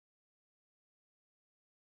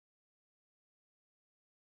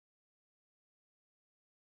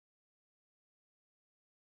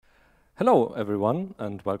Hello, everyone,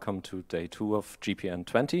 and welcome to day 2 of GPN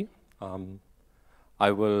 20.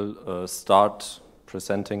 I will start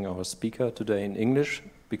presenting our speaker today in English,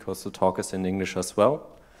 because the talk is in English as well.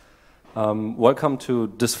 Welcome to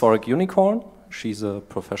dysphoricUnicorn. She's a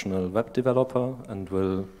professional web developer and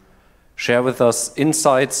will share with us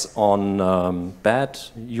insights on bad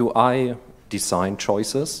UI design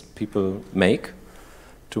choices people make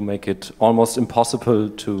to make it almost impossible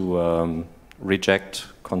to reject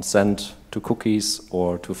consent to cookies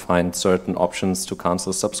or to find certain options to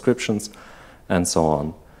cancel subscriptions and so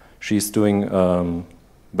on. She's doing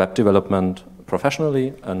web development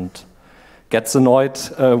professionally and gets annoyed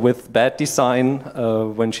with bad design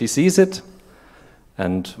when she sees it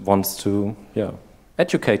and wants to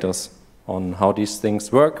educate us on how these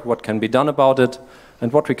things work, what can be done about it,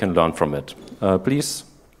 and what we can learn from it. Please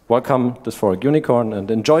welcome dysphoricUnicorn and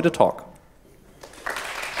enjoy the talk.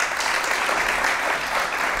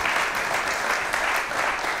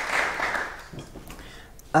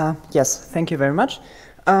 Yes, thank you very much.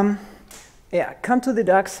 Come to the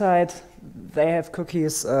dark side. They have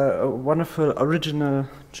cookies, a wonderful original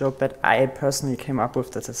joke that I personally came up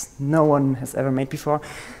with that no one has ever made before.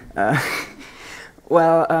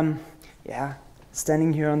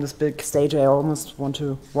 Standing here on this big stage, I almost want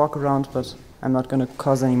to walk around, but I'm not going to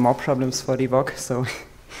cause any more problems for the VOC, so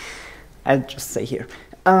I'll just stay here.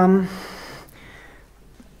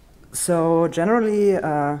 So generally,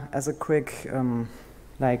 as a quick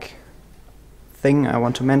thing I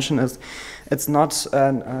want to mention is it's not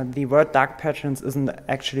the word dark patterns isn't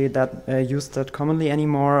actually that used that commonly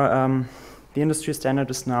anymore. The industry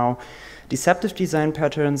standard is now deceptive design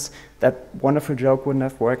patterns. That wonderful joke wouldn't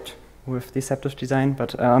have worked with deceptive design,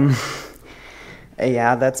 but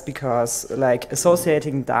that's because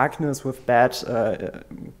associating darkness with bad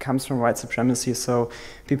comes from white supremacy, so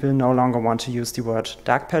people no longer want to use the word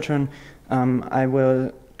dark pattern. I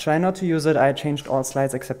will try not to use it. I changed all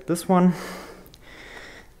slides except this one.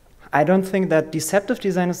 I don't think that deceptive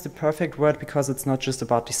design is the perfect word because it's not just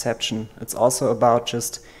about deception. It's also about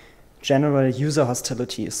just general user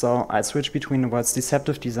hostility. So I switch between the words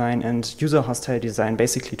deceptive design and user hostile design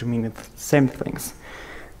basically to mean the same things.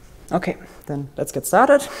 Okay, then let's get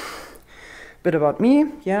started. Bit about me.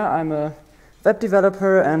 Yeah, I'm a web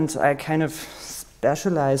developer and I kind of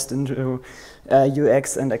specialized into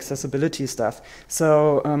UX and accessibility stuff.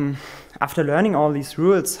 So after learning all these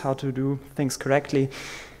rules, how to do things correctly,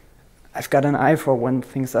 I've got an eye for when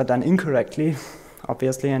things are done incorrectly,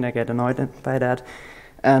 obviously, and I get annoyed by that.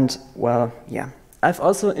 And I've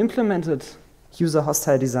also implemented user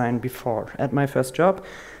hostile design before at my first job.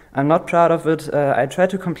 I'm not proud of it. I tried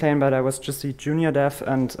to complain, but I was just a junior dev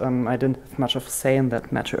and I didn't have much of a say in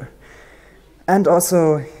that matter. And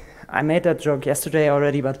also, I made that joke yesterday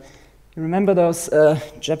already, but you remember those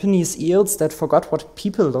Japanese eels that forgot what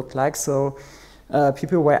people looked like, so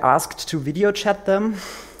people were asked to video chat them,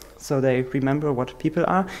 so they remember what people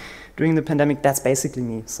are during the pandemic? That's basically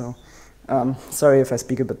me, so sorry if I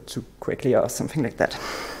speak a bit too quickly or something like that.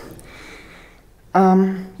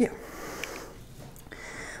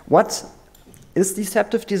 What is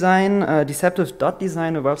deceptive design?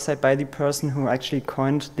 Deceptive.design, a website by the person who actually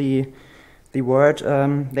coined the word.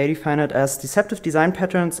 They define it as deceptive design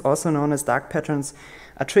patterns, also known as dark patterns,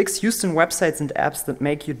 are tricks used in websites and apps that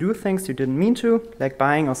make you do things you didn't mean to, like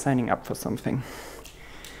buying or signing up for something.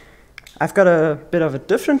 I've got a bit of a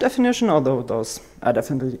different definition, although those are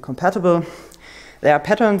definitely compatible. They are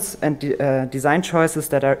patterns and design choices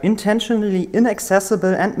that are intentionally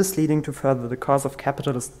inaccessible and misleading to further the cause of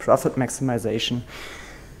capitalist profit maximization.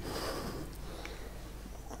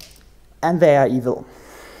 And they are evil.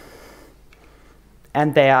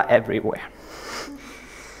 And they are everywhere.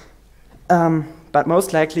 But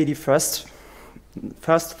most likely the first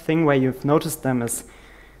thing where you've noticed them is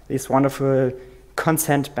these wonderful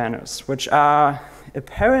consent banners, which are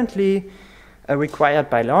apparently required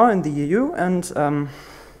by law in the EU, and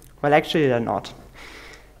well, actually they're not,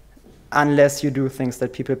 unless you do things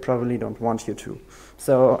that people probably don't want you to.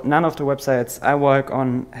 So none of the websites I work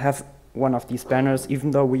on have one of these banners,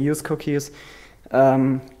 even though we use cookies.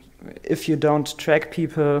 If you don't track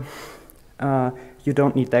people, you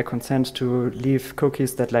don't need their consent to leave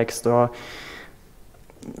cookies that store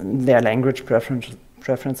their language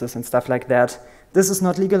preferences and stuff like that. This is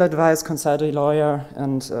not legal advice, consult a lawyer,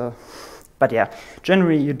 and but yeah,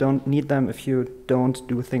 generally you don't need them if you don't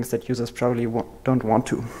do things that users probably don't want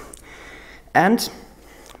to. And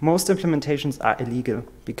most implementations are illegal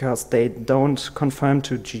because they don't conform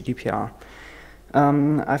to GDPR.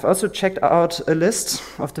 I've also checked out a list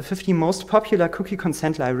of the 50 most popular cookie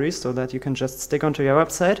consent libraries so that you can just stick onto your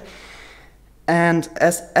website. And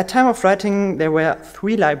at time of writing, there were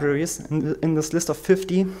 3 libraries in this list of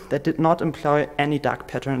 50 that did not employ any dark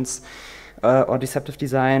patterns or deceptive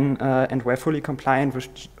design and were fully compliant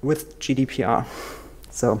with GDPR.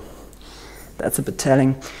 So that's a bit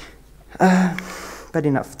telling. But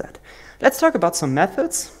enough of that. Let's talk about some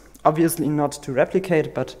methods. Obviously not to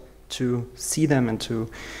replicate, but to see them and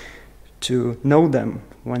to know them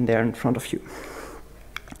when they're in front of you.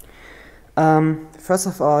 First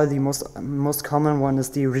of all, the most common one is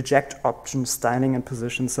the reject option styling and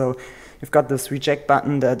position. So you've got this reject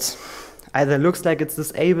button that either looks like it's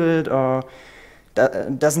disabled or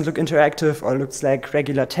doesn't look interactive or looks like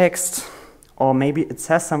regular text, or maybe it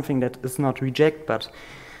says something that is not reject but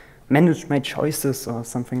manage my choices or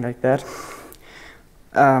something like that.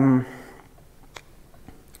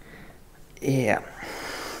 Yeah,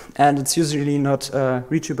 and it's usually not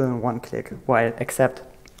reachable in one click, while accept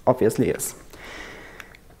obviously is.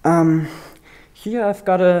 Here I've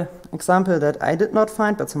got an example that I did not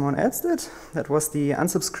find, but someone else did. That was the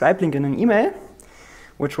unsubscribe link in an email,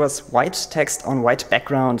 which was white text on white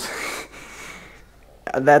background.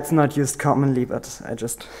 That's not used commonly, but I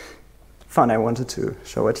just found I wanted to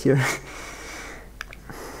show it here.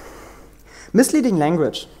 Misleading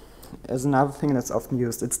language is another thing that's often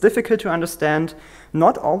used. It's difficult to understand,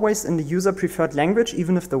 not always in the user-preferred language,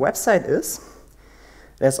 even if the website is.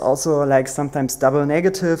 There's also like sometimes double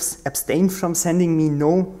negatives, abstain from sending me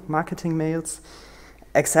no marketing mails,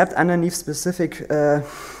 except underneath specific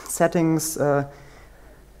settings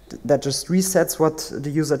that just resets what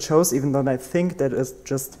the user chose, even though they think that it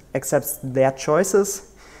just accepts their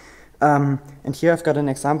choices. And here I've got an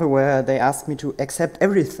example where they asked me to accept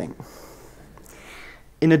everything.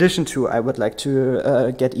 In addition to, I would like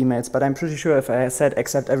to get emails, but I'm pretty sure if I said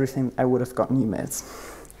accept everything, I would have gotten emails.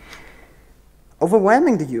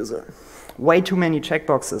 Overwhelming the user. Way too many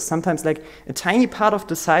checkboxes. Sometimes like a tiny part of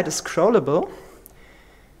the site is scrollable,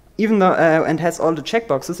 even though and has all the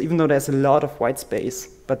checkboxes, even though there's a lot of white space,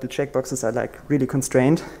 but the checkboxes are like really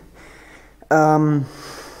constrained. An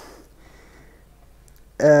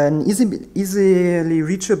easily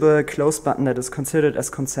reachable close button that is considered as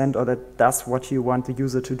consent or that does what you want the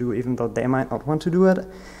user to do, even though they might not want to do it.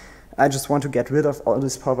 I just want to get rid of all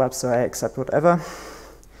these pop-ups, so I accept whatever.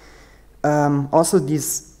 Also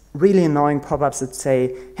these really annoying pop-ups that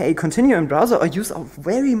say, hey, continue in browser or use a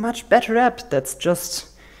very much better app that's just,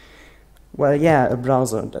 well, yeah, a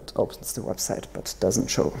browser that opens the website but doesn't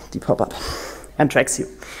show the pop-up and tracks you.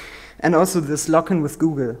 And also this login with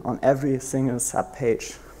Google on every single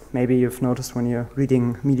sub-page. Maybe you've noticed when you're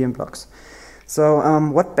reading Medium blogs. So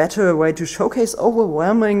what better way to showcase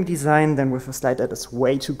overwhelming design than with a slide that is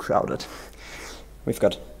way too crowded? We've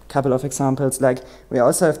got couple of examples, like we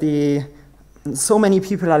also have so many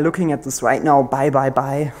people are looking at this right now,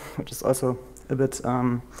 buy, which is also a bit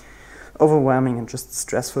overwhelming and just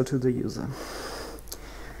stressful to the user.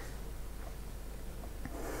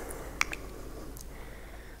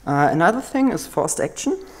 Another thing is forced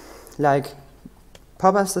action, like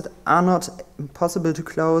pop-ups that are not possible to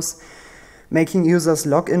close, making users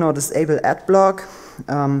log in or disable ad block,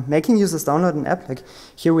 making users download an app. Like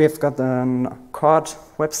here we have got the Cord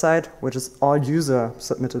website, which is all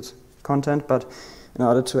user-submitted content, but in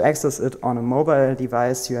order to access it on a mobile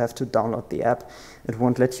device, you have to download the app. It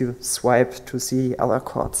won't let you swipe to see other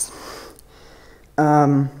Cords.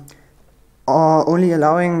 Or only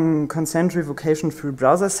allowing consent revocation through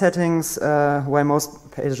browser settings, while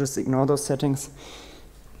most pages ignore those settings,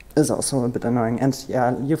 is also a bit annoying. And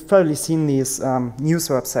yeah, you've probably seen these news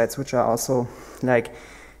websites which are also like,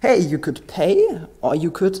 hey, you could pay or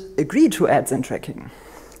you could agree to ads and tracking.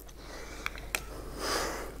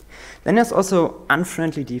 Then there's also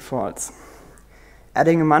unfriendly defaults.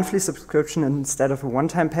 Adding a monthly subscription instead of a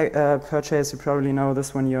one-time purchase, you probably know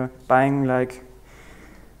this when you're buying like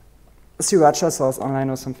sriracha sauce online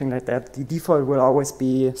or something like that. The default will always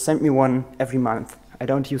be send me one every month. I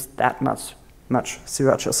don't use that much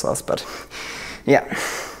sriracha sauce, but yeah.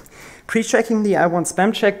 Pre-checking the I want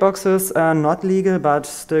spam checkboxes, not legal, but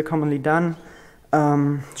still commonly done.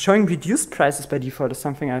 Showing reduced prices by default is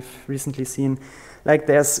something I've recently seen. Like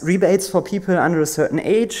there's rebates for people under a certain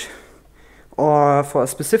age, or for a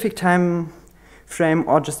specific time frame,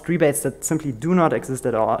 or just rebates that simply do not exist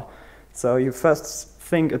at all. So you first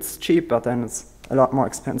think it's cheap, but then it's a lot more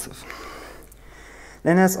expensive.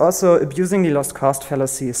 Then there's also abusing the lost cost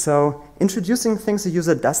fallacy. So introducing things a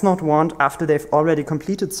user does not want after they've already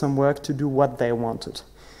completed some work to do what they wanted.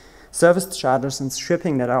 Service charges and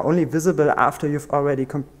shipping that are only visible after you've already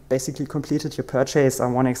basically completed your purchase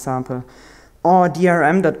are one example. Or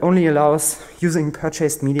DRM that only allows using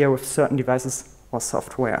purchased media with certain devices or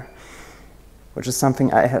software. which is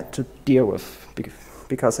something I had to deal with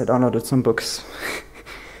because I downloaded some books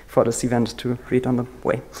for this event to read on the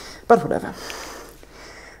way. But whatever.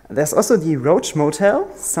 There's also the Roach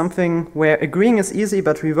Motel, something where agreeing is easy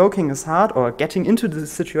but revoking is hard, or getting into the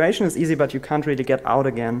situation is easy but you can't really get out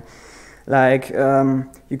again. Like,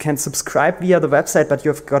 you can subscribe via the website, but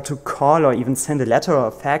you've got to call or even send a letter or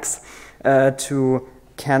a fax to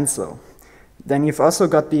cancel. Then you've also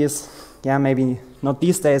got these, yeah, maybe not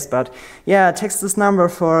these days, but yeah, text this number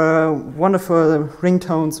for wonderful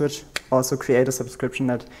ringtones, which also create a subscription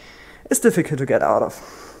that is difficult to get out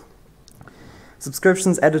of.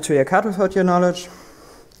 Subscriptions added to your cart without your knowledge,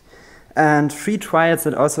 and free trials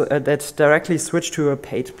that also that directly switch to a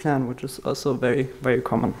paid plan, which is also very, very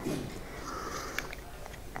common.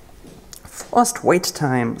 Forced wait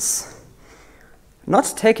times.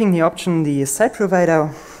 Not taking the option the site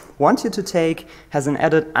provider wants you to take has an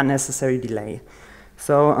added unnecessary delay.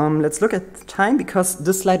 So let's look at the time, because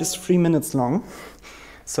this slide is 3 minutes long.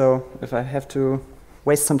 So if I have to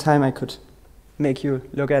waste some time, I could make you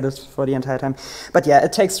look at it for the entire time. But yeah,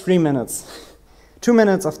 it takes 3 minutes. 2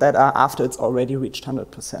 minutes of that are after it's already reached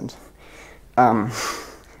 100%.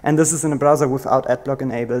 And this is in a browser without adblock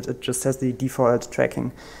enabled. It just has the default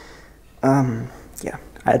tracking. Yeah,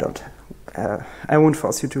 I won't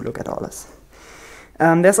force you to look at all this.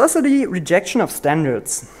 There's also the rejection of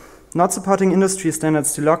standards. Not supporting industry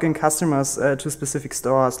standards to log in customers to specific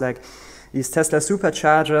stores, like these Tesla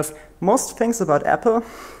superchargers. Most things about Apple.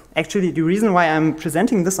 Actually, the reason why I'm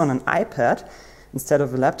presenting this on an iPad instead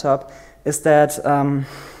of a laptop is that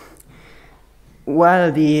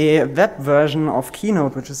while the web version of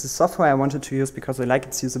Keynote, which is the software I wanted to use because I like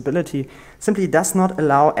its usability, simply does not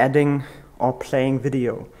allow adding or playing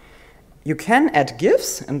video. You can add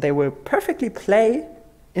GIFs, and they will perfectly play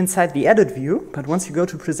inside the edit view, but once you go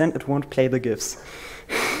to present, it won't play the GIFs.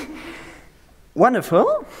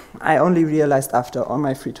 Wonderful. I only realized after all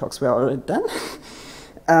my free talks were already done.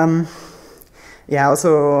 Yeah,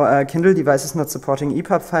 also Kindle devices not supporting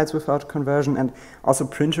EPUB files without conversion, and also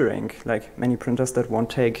printer ink, like many printers that won't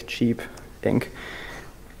take cheap ink.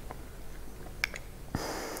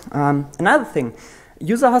 Another thing,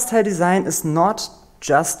 user-hostile design is not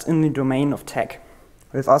just in the domain of tech.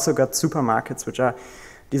 We've also got supermarkets which are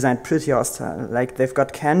designed pretty hostile. Like they've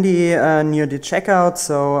got candy near the checkout,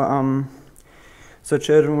 so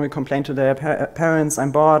children will complain to their parents,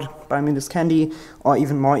 I'm bored, buy me this candy, or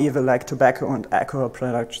even more evil, like tobacco and alcohol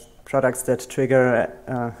products that trigger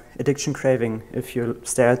addiction craving if you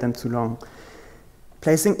stare at them too long.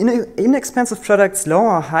 Placing inexpensive products low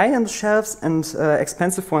or high on the shelves, and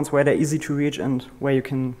expensive ones where they're easy to reach and where you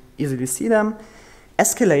can easily see them.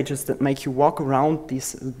 Escalators that make you walk around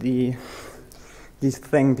this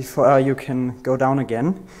thing before you can go down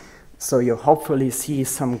again. So you hopefully see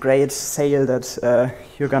some great sale that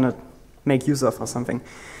you're gonna make use of or something.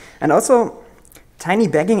 And also tiny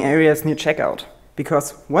begging areas near checkout,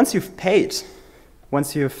 because once you've paid,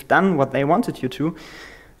 once you've done what they wanted you to,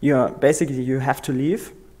 you have to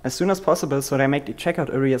leave as soon as possible, so they make the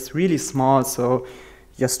checkout areas really small, so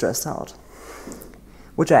you're stressed out,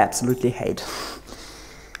 which I absolutely hate.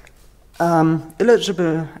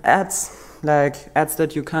 Illegible ads, like ads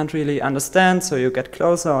that you can't really understand, so you get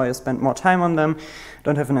closer or you spend more time on them.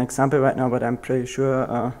 Don't have an example right now, but I'm pretty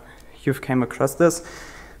sure you've came across this.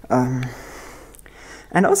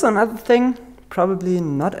 And also another thing, probably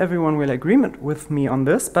not everyone will agree with me on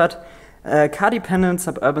this, but car-dependent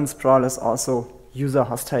suburban sprawl is also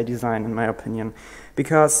user-hostile design, in my opinion.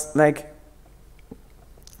 Because, like,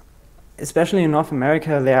 especially in North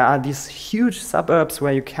America, there are these huge suburbs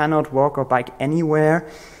where you cannot walk or bike anywhere.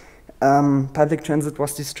 Public transit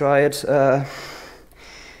was destroyed,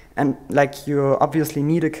 and like you obviously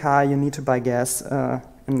need a car, you need to buy gas, and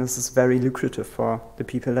this is very lucrative for the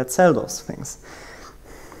people that sell those things.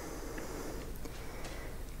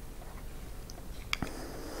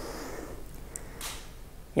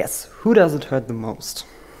 Yes, who does it hurt the most?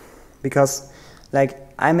 Because, like,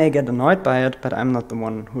 I may get annoyed by it, but I'm not the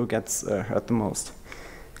one who gets hurt the most.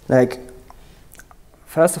 Like,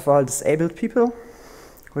 first of all, disabled people.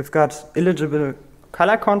 We've got illegible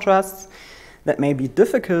color contrasts that may be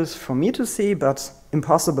difficult for me to see, but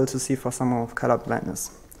impossible to see for someone with color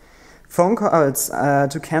blindness. Phone calls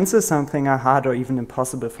to cancel something are hard or even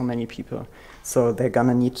impossible for many people. So they're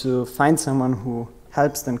gonna need to find someone who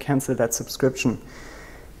helps them cancel that subscription.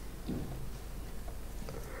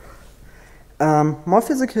 More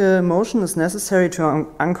physical motion is necessary to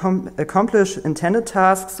accomplish intended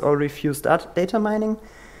tasks or refuse data mining.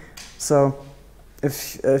 So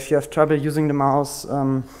if you have trouble using the mouse,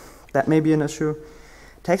 that may be an issue.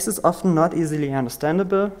 Text is often not easily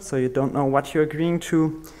understandable, so you don't know what you're agreeing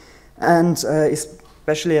to. And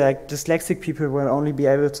especially like dyslexic people will only be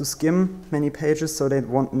able to skim many pages, so they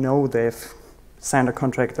won't know they've signed a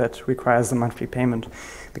contract that requires a monthly payment,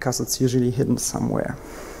 because it's usually hidden somewhere.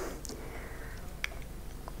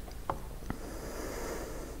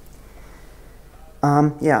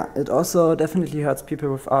 Yeah, it also definitely hurts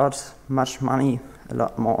people without much money a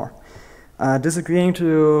lot more. Disagreeing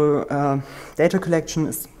to data collection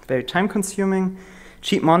is very time consuming.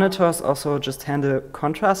 Cheap monitors also just handle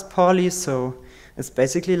contrast poorly, so it's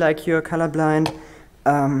basically like you're colorblind.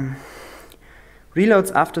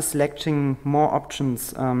 Reloads after selecting more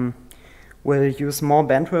options will use more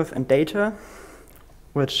bandwidth and data,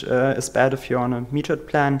 which is bad if you're on a metered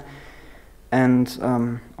plan.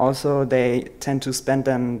 And also they tend to spend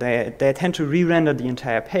then, they tend to re-render the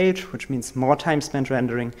entire page, which means more time spent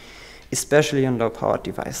rendering, especially on low-powered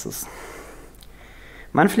devices.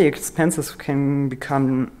 Monthly expenses can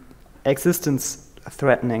become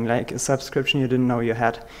existence-threatening, like a subscription you didn't know you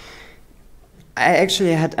had. I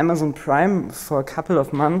actually had Amazon Prime for a couple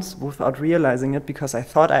of months without realizing it because I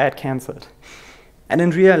thought I had canceled. I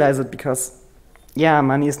didn't realize it because, yeah,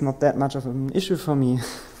 money is not that much of an issue for me.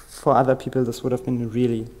 For other people, this would have been a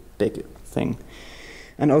really big thing.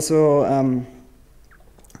 And also,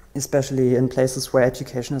 especially in places where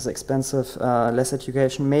education is expensive, less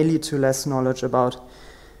education may lead to less knowledge about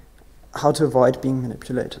how to avoid being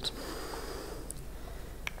manipulated.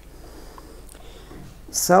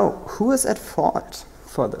 So, who is at fault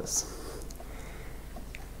for this?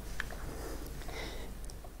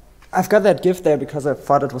 I've got that GIF there because I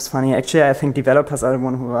thought it was funny. Actually, I think developers are the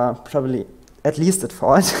ones who are probably at least at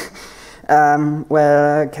fault.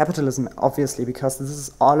 Well, capitalism, obviously, because this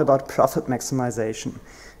is all about profit maximization.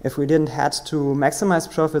 If we didn't had to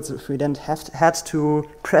maximize profits, if we didn't had to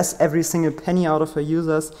press every single penny out of our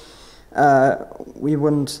users, we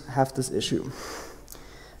wouldn't have this issue.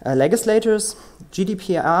 Legislators,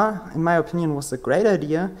 GDPR, in my opinion, was a great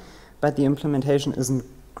idea, but the implementation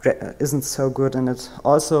isn't so good, and it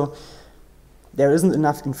also, there isn't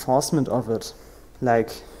enough enforcement of it.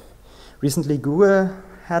 Like, recently Google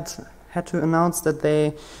had to announce that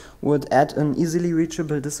they would add an easily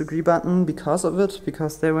reachable disagree button because of it,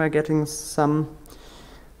 because they were getting some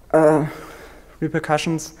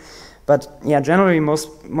repercussions. But yeah, generally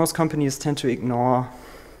most companies tend to ignore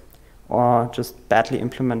or just badly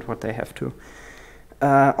implement what they have to.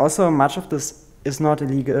 Also, much of this is not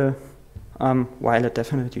illegal, while it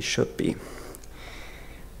definitely should be.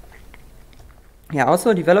 Yeah,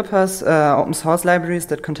 also developers, open source libraries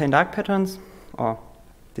that contain dark patterns, or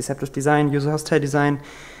deceptive design, user hostile design.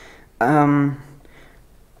 As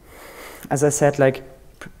I said, like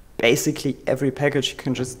basically every package you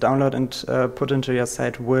can just download and put into your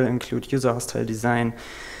site will include user hostile design.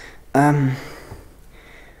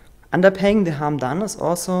 Underpaying the harm done is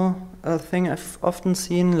also a thing I've often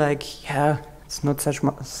seen, like, yeah, it's not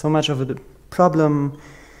so much of a problem,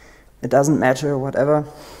 it doesn't matter, whatever.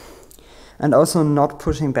 And also not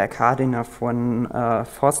pushing back hard enough when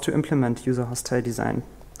forced to implement user hostile design.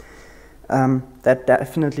 That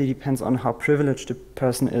definitely depends on how privileged the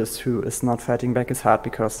person is who is not fighting back as hard,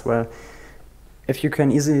 because, well, if you can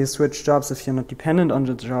easily switch jobs, if you're not dependent on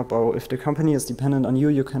the job, or if the company is dependent on you,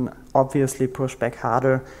 you can obviously push back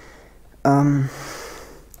harder than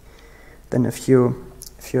if you're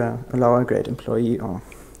a lower grade employee, or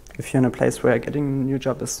if you're in a place where getting a new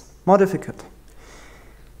job is more difficult.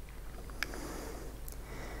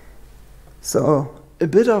 So, a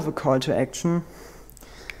bit of a call to action.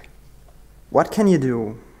 What can you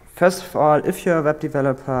do? First of all, if you're a web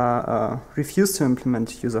developer, refuse to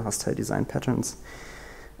implement user hostile design patterns.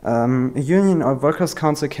 A union or workers'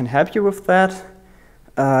 council can help you with that,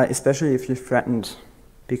 especially if you're threatened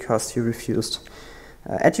because you refused.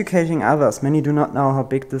 Educating others. Many do not know how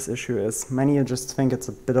big this issue is. Many just think it's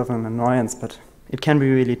a bit of an annoyance, but it can be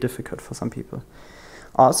really difficult for some people.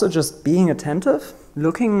 Also, just being attentive,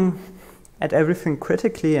 looking at everything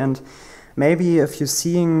critically, and maybe if you're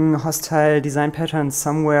seeing hostile design patterns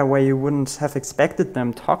somewhere where you wouldn't have expected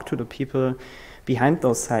them, talk to the people behind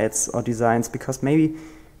those sites or designs, because maybe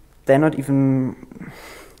they don't even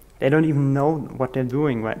know what they're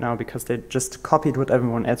doing right now because they just copied what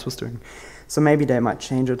everyone else was doing. So maybe they might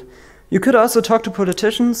change it. You could also talk to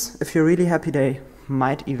politicians. If you're really happy, they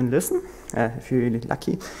might even listen. If you're really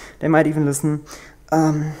lucky, they might even listen.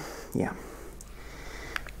 Yeah.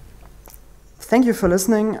 Thank you for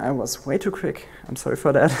listening. I was way too quick. I'm sorry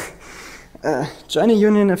for that. Join a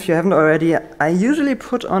union if you haven't already. I usually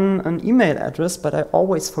put on an email address, but I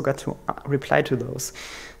always forgot to reply to those.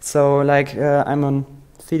 So, like, I'm on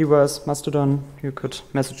Fediverse, Mastodon, you could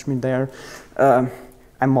message me there.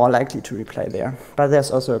 I'm more likely to reply there. But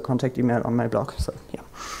there's also a contact email on my blog, so yeah.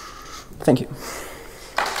 Thank you.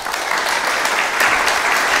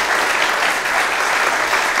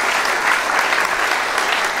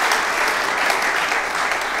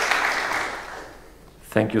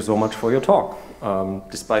 Thank you so much for your talk.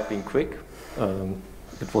 Despite being quick,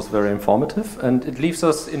 it was very informative, and it leaves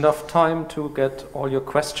us enough time to get all your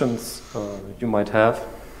questions you might have,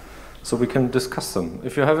 so we can discuss them.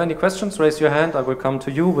 If you have any questions, raise your hand. I will come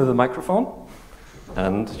to you with a microphone,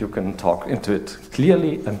 and you can talk into it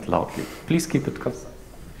clearly and loudly. Please keep it concise.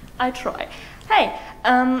 I try. Hey,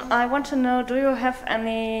 I want to know, do you have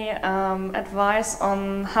any advice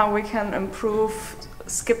on how we can improve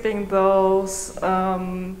skipping those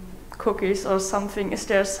cookies or something? Is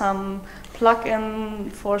there some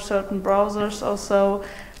plugin for certain browsers also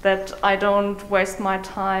that I don't waste my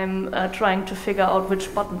time trying to figure out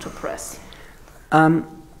which button to press?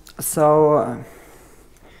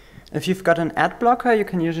 If you've got an ad blocker, you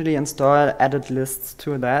can usually install added lists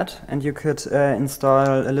to that, and you could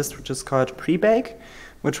install a list which is called prebake,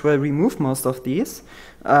 which will remove most of these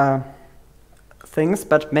things,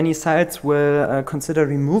 but many sites will consider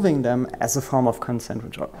removing them as a form of consent,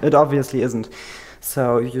 which it obviously isn't.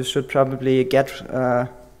 So you should probably get a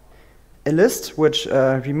list which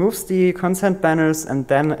removes the consent banners, and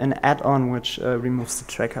then an add-on which removes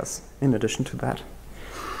the trackers in addition to that.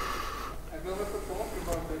 I will have a talk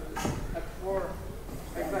about it at 4,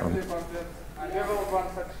 exactly about that. I developed one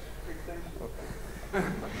such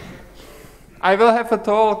extension. I will have a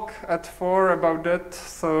talk at 4 about that,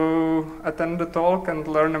 so attend the talk and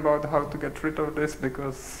learn about how to get rid of this,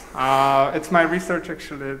 because it's my research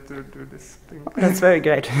actually to do this thing. That's very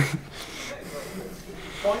great.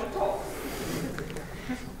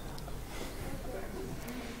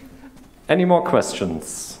 Any more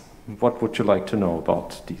questions? What would you like to know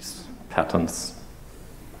about these patterns?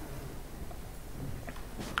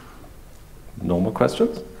 No more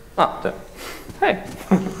questions? Ah, there. Hey.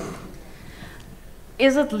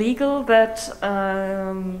 Is it legal that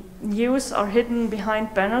news are hidden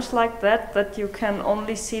behind banners like that, that you can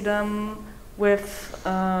only see them with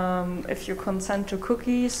if you consent to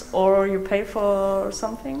cookies or you pay for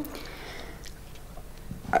something?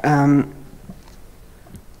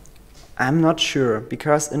 I'm not sure,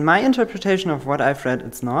 because in my interpretation of what I've read,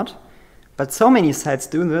 it's not. But so many sites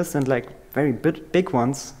do this, and like very big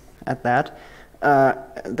ones at that.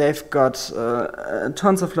 They've got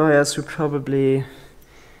tons of lawyers who probably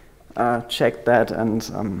check that,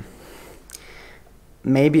 and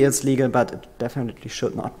maybe it's legal, but it definitely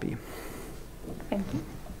should not be. Thank you.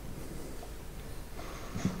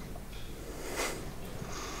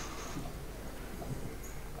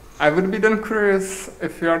 I would be then curious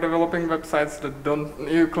if you are developing websites that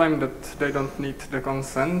you claim that they don't need the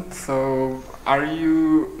consent, so are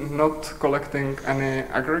you not collecting any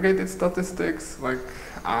aggregated statistics, like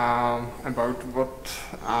about what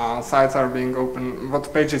sites are being opened,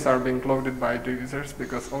 what pages are being loaded by the users,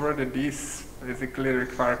 because already these basically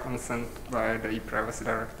require consent by the e-privacy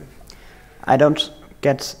directive? I don't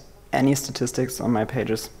get any statistics on my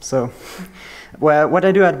pages. So well, what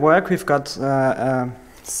I do at work, we've got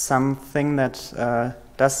something that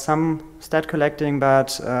does some stat collecting,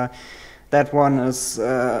 but that one is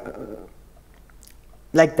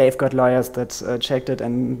like they've got lawyers that checked it,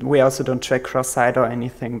 and we also don't track cross-site or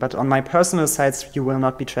anything. But on my personal sites, you will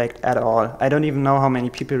not be tracked at all. I don't even know how many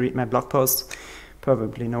people read my blog posts.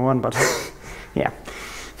 Probably no one, but yeah.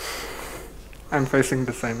 I'm facing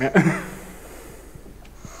the same, yeah.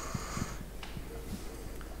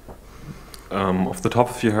 Off the top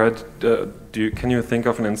of your head, can you think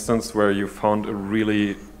of an instance where you found a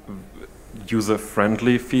really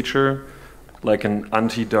user-friendly feature, like an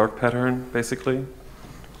anti-dark pattern, basically?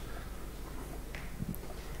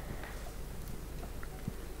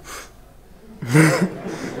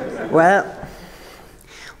 Well,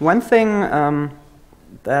 one thing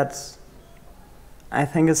that I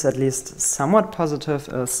think is at least somewhat positive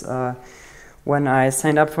is when I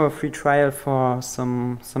signed up for a free trial for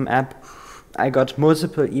some app, I got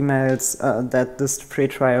multiple emails that this free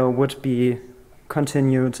trial would be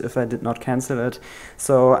continued if I did not cancel it.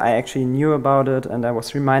 So I actually knew about it, and I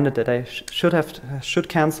was reminded that I should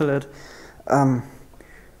cancel it.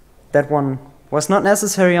 That one was not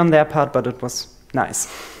necessary on their part, but it was nice.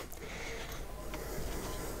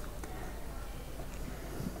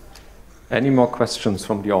 Any more questions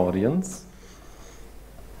from the audience?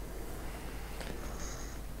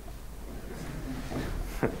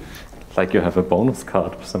 Like you have a bonus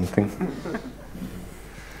card or something.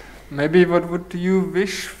 Maybe what would you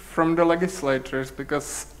wish from the legislators,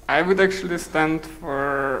 because I would actually stand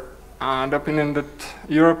for the opinion that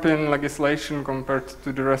European legislation compared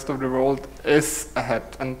to the rest of the world is ahead.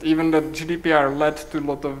 And even that GDPR led to a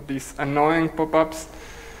lot of these annoying pop-ups,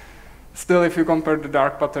 still if you compare the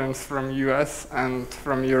dark patterns from US and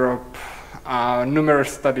from Europe,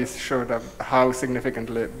 numerous studies show that how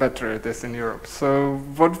significantly better it is in Europe. So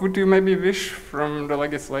what would you maybe wish from the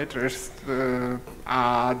legislators to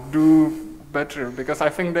do better? Because I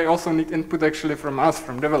think they also need input actually from us,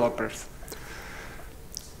 from developers.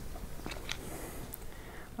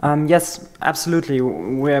 Yes, absolutely.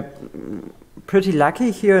 We're pretty lucky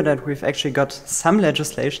here that we've actually got some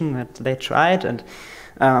legislation that they tried, and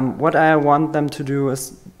what I want them to do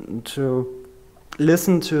is to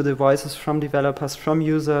listen to the voices from developers, from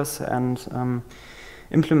users, and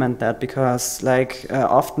implement that, because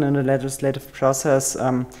often in the legislative process,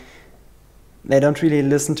 they don't really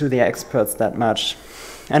listen to the experts that much.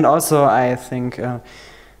 And also, I think,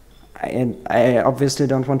 I obviously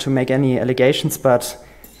don't want to make any allegations, but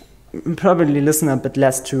probably listen a bit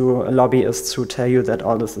less to lobbyists who tell you that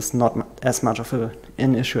all this is not as much of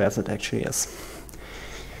an issue as it actually is.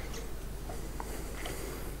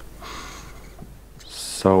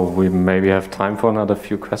 So we maybe have time for another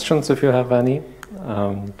few questions if you have any.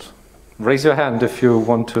 And raise your hand if you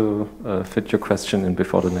want to fit your question in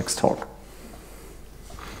before the next talk.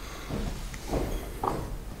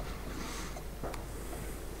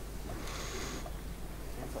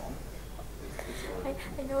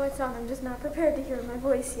 I know it's on, I'm just not prepared to hear my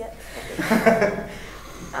voice yet.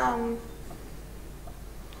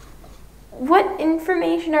 What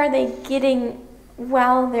information are they getting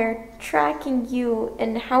while they're tracking you,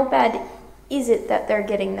 and how bad is it that they're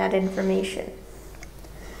getting that information?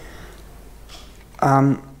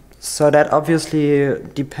 So that obviously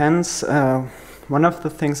depends. One of the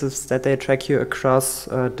things is that they track you across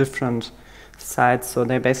different sites, so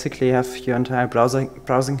they basically have your entire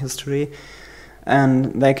browsing history,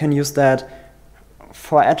 and they can use that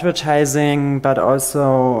for advertising, but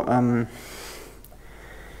also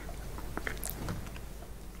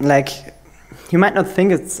you might not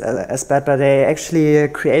think it's as bad, but they actually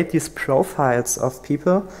create these profiles of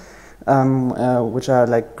people, which are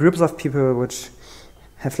like groups of people which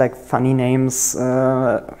have like funny names,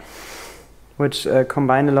 which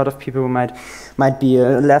combine a lot of people who might be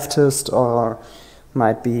a leftist or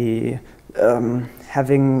might be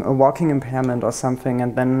having a walking impairment or something,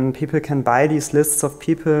 and then people can buy these lists of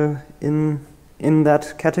people in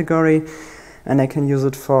that category, and they can use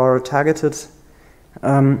it for targeted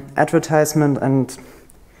advertisement. And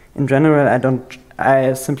in general,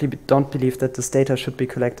 I simply don't believe that this data should be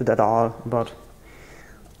collected at all about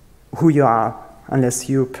who you are, unless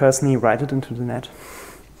you personally write it into the net.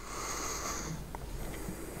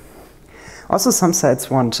 Also, some sites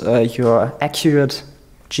want your accurate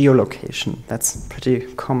geolocation. That's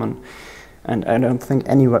pretty common. And I don't think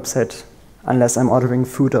any website, unless I'm ordering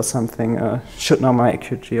food or something, should know my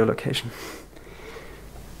accurate geolocation.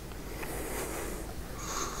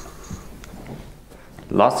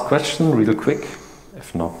 Last question, real quick.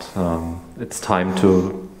 If not, it's time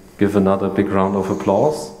to give another big round of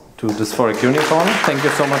applause to dysphoricUnicorn. Thank you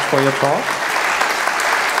so much for your talk.